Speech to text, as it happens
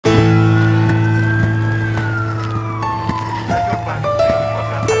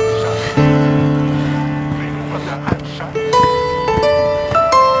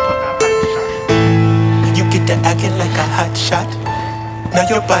hot shot. Now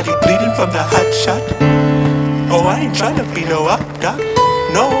your body bleeding from the hot shot. Oh, I ain't tryna be no up, doc.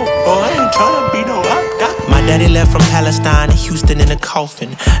 No, oh, I ain't tryna be no up, doc. My daddy left from Palestine to Houston in a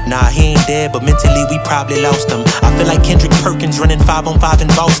coffin. Nah, he ain't dead, but mentally we probably lost him. I feel like Kendrick Perkins running 5-on-5 in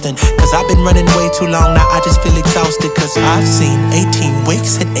Boston. Cause I've been running way too long, now I just feel exhausted. Cause I've seen 18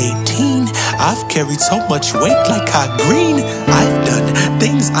 wakes at 18. I've carried so much weight like hot green. I've done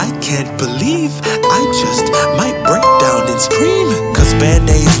things I can't believe. I just might break down and scream. Cause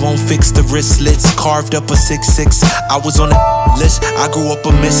band-aids won't fix the wristlets. Carved up a 6'6". I was on the list, I grew up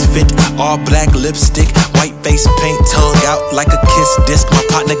a misfit. All black lipstick, white face paint, tongue out like a kiss disc. My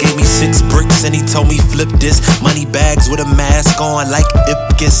partner gave me 6 bricks and he told me flip this. Money bags with a mask on like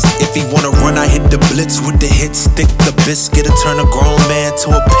Ipkiss. If he wanna run, I hit the blitz with the hit stick. The biscuit to turn a grown man to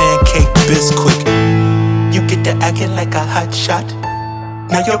a pancake bisquick. You get to acting like a hot shot.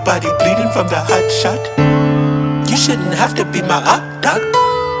 Now your body bleeding from the hot shot. You shouldn't have to be my up, dog.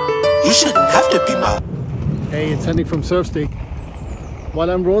 You shouldn't have to be my... Hey, it's Sandy from STOKE. While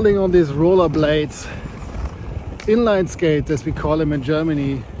I'm rolling on these rollerblades, inline skates as we call them in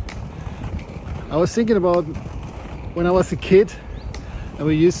Germany, I was thinking about when I was a kid and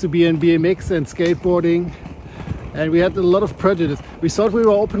we used to be in BMX and skateboarding, and we had a lot of prejudice. We thought we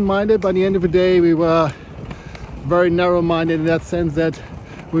were open-minded, but at the end of the day we were very narrow-minded in that sense that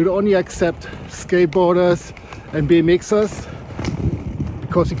we would only accept skateboarders and BMXers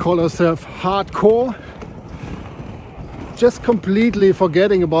because we call ourselves hardcore, just completely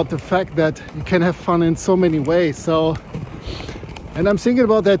forgetting about the fact that you can have fun in so many ways. So, and I'm thinking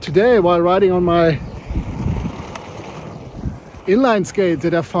about that today while riding on my inline skates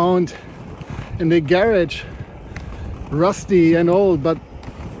that I found in the garage, rusty and old, but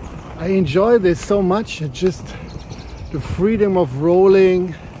I enjoy this so much. It's just the freedom of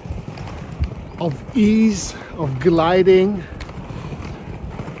rolling, of ease, of gliding.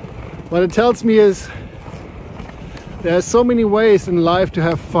 What it tells me is there are so many ways in life to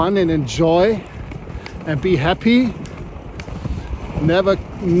have fun and enjoy and be happy. Never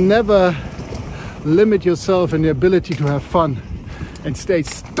limit yourself in the ability to have fun and stay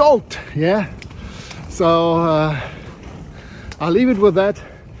stoked, yeah? So I'll leave it with that,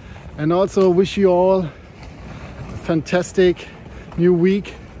 and also wish you all a fantastic new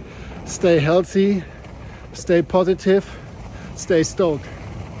week. Stay healthy, stay positive, stay stoked.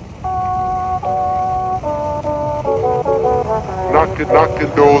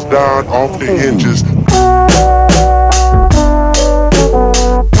 Knocking doors down off the hinges.